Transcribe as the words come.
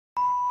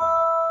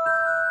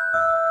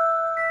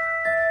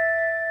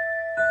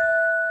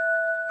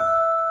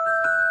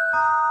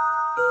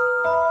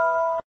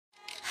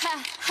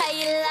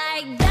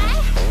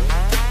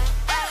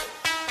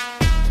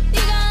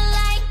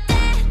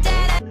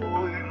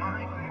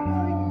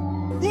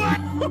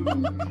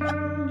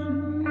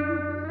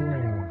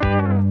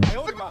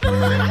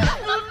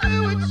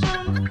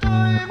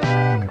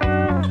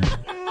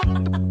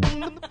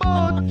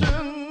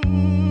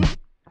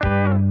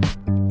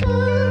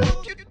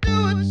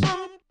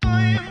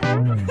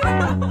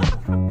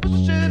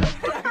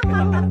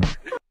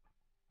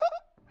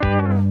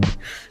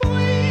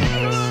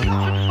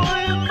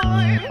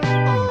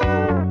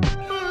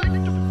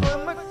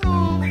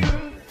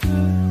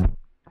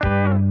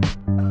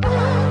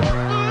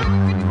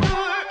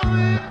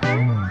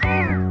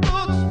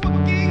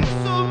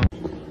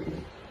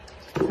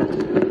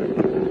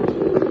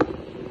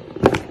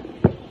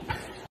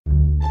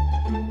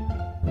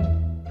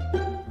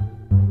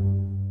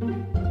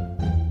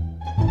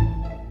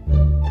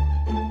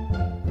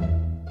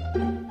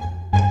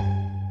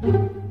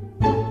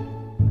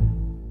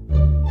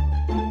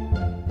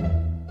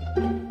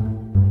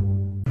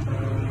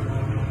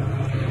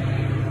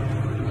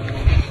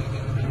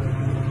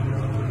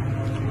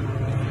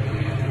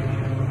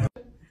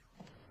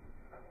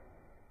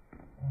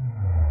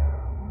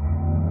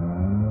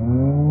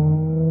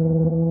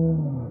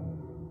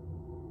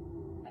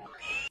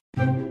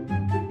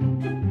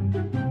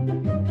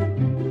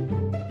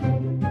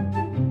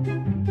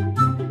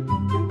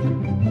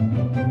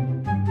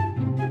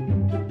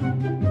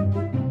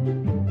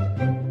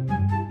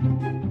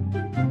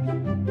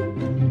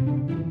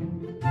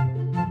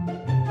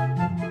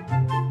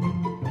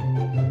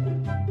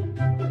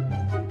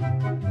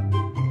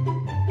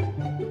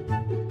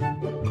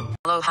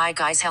Hello, hi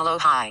guys, hello,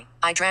 hi.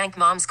 I drank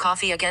mom's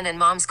coffee again and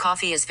mom's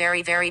coffee is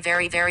very, very,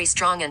 very, very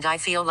strong and I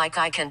feel like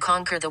I can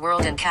conquer the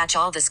world and catch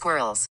all the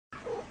squirrels.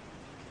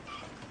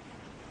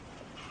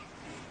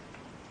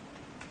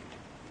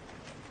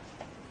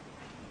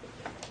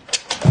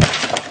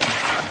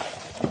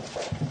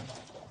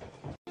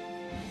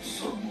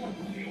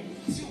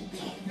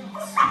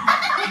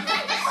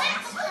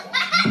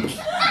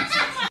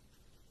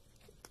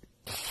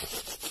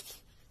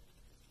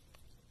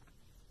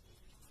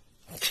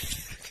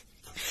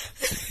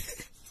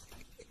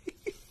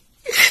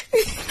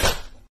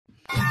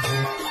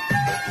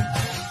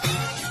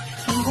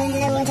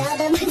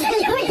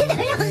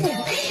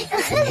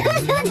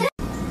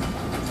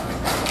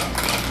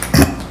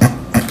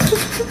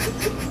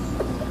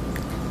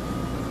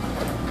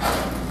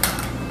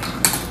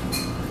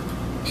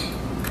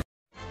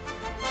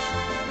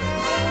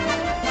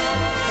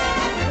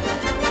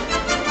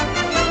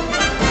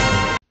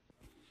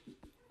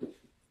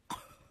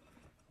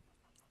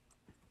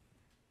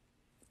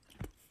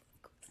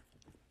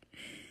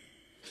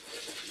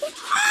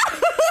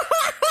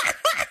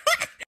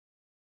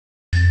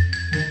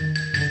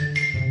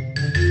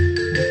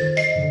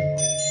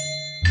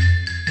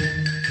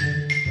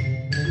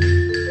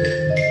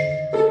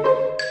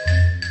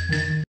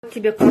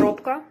 Тебе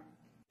коробка,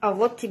 а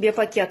вот тебе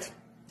пакет.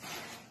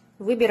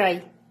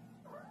 Выбирай.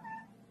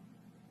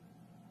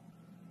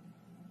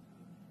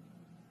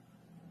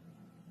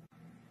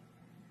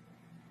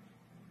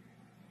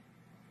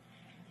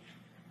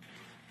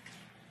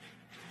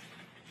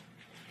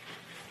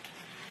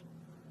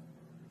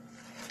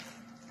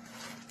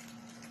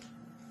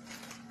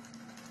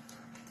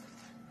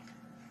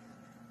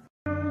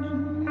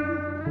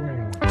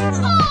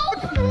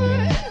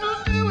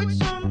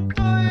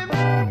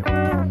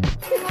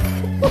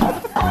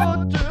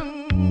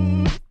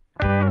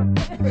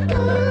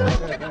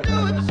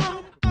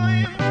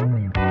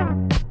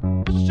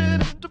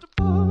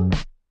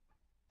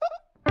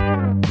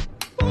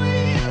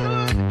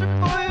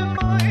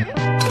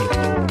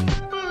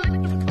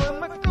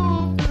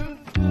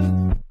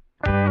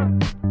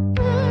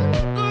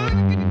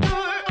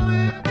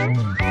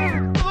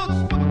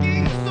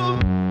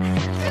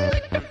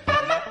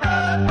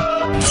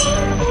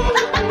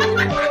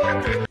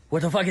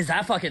 What the fuck is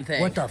that fucking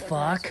thing? What the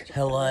fuck?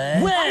 Hello?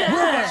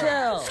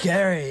 Chill.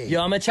 Scary.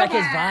 Yo, I'm gonna check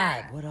his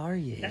vibe. What are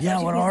you? Yeah,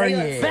 what are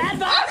you? Bad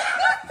vibe!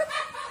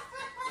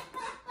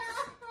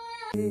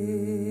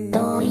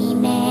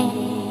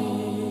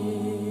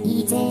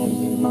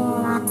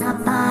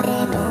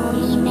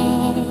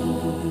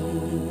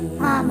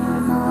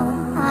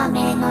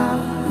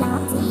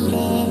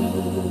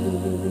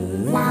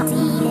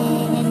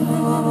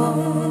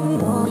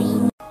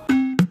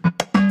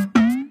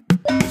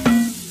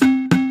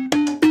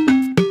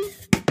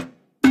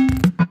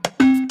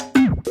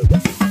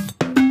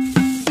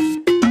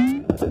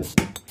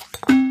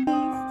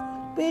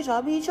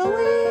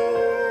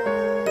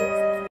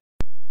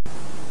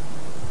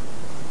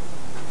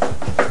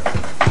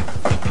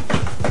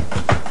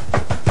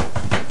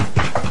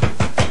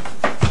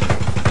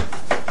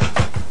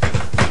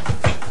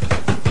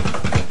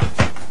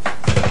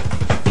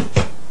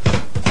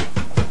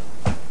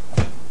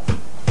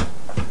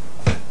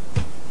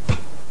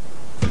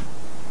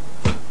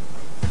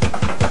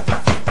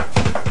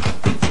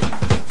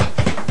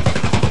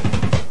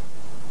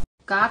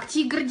 Как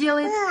тигр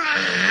делает?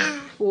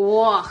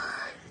 Ох!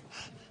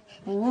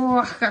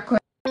 Ох, какой!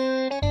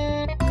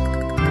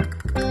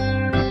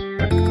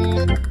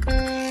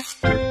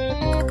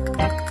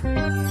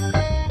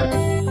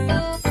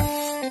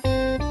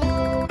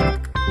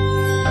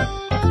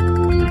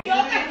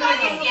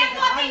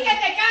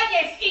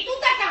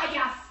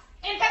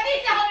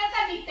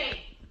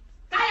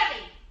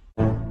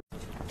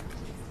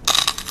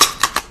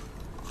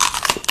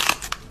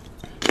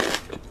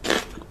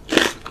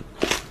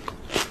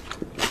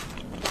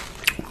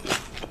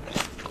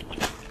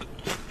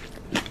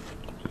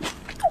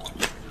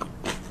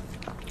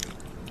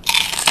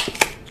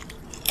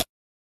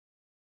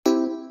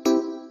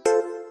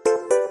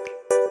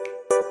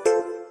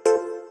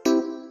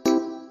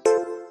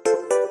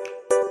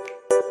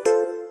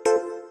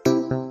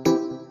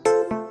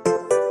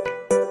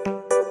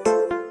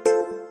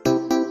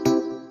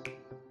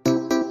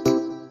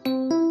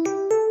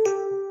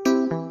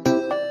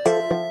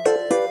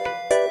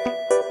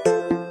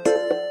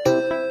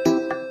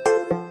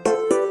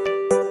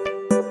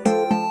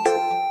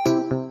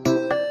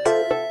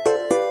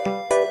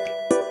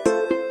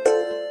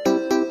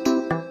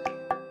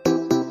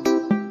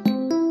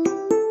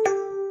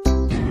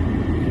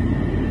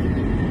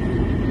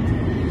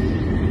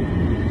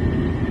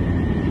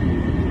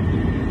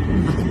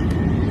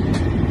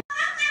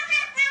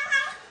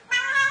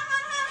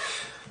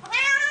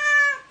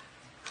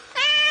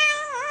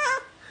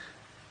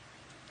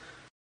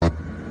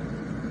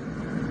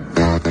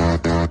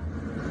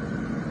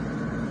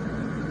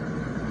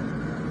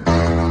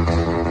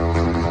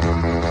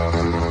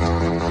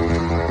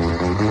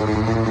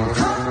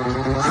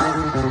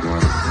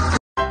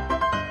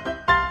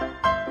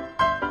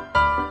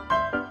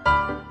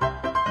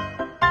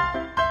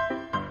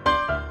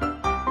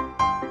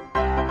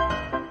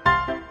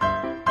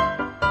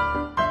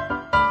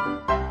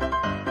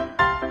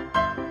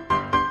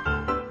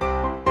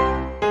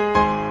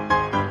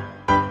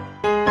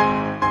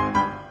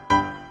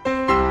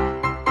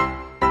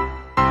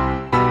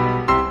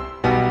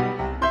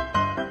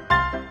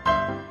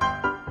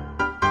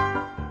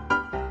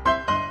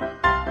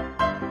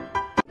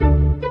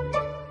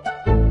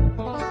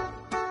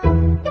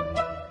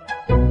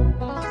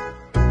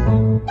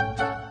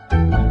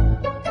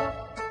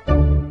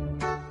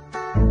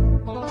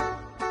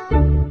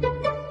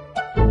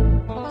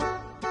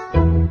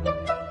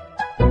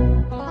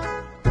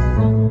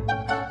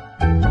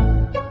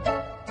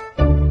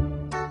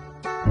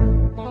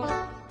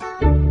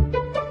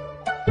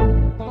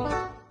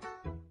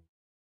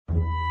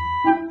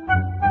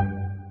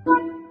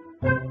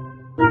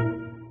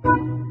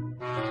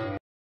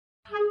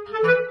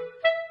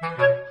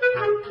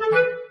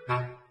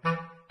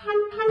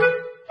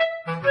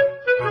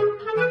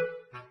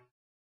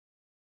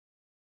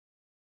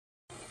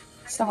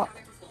 Stop.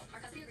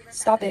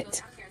 Stop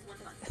it.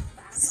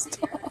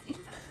 Stop.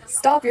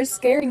 Stop, you're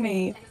scaring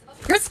me.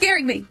 You're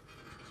scaring me.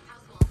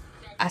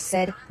 I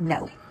said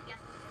no.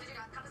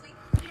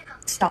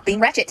 Stop being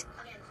ratchet.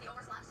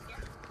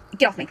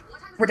 Get off me.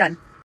 We're done.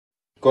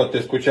 Кот,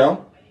 ты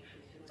скучал?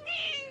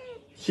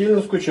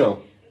 Сильно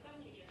скучал?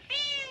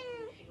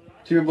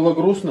 Тебе было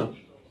грустно?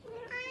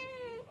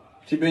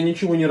 Тебя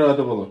ничего не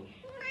радовало?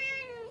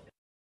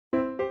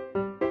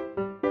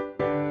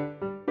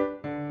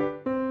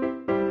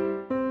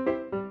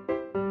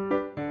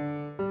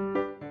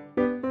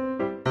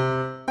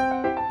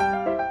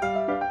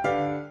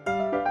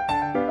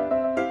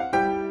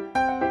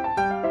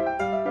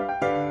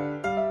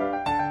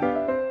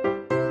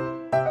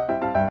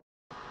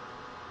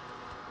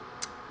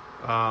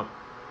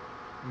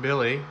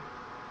 Billy.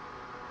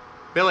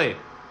 Billy.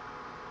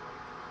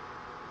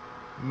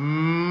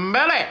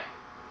 Billy.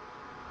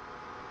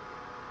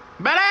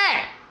 Billy.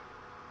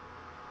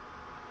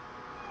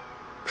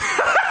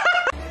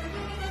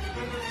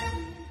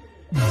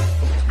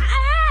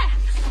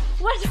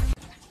 What?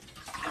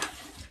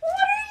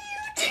 What are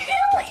you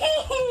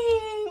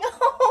doing?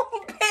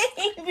 Oh,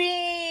 baby.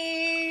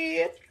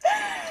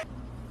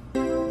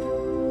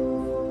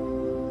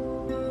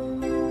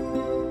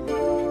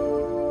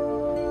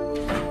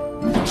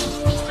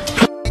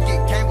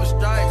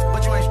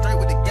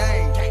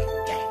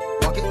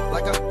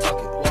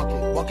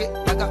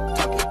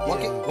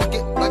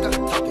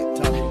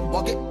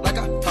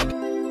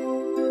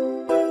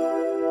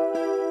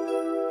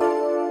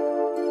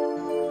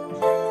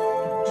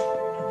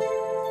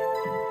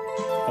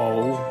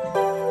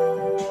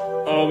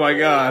 Oh my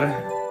god.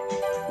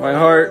 My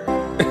heart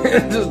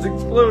just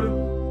exploded.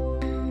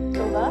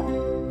 Hilda,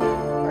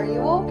 are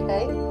you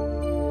okay?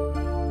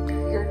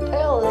 Your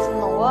tail is in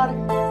the water.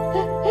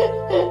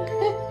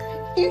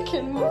 You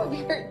can move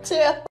your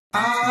tail.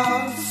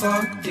 I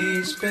fuck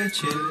these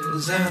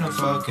bitches and I'm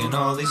fucking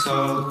all these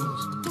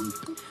hoes.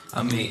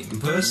 I'm eating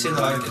pussy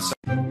like it's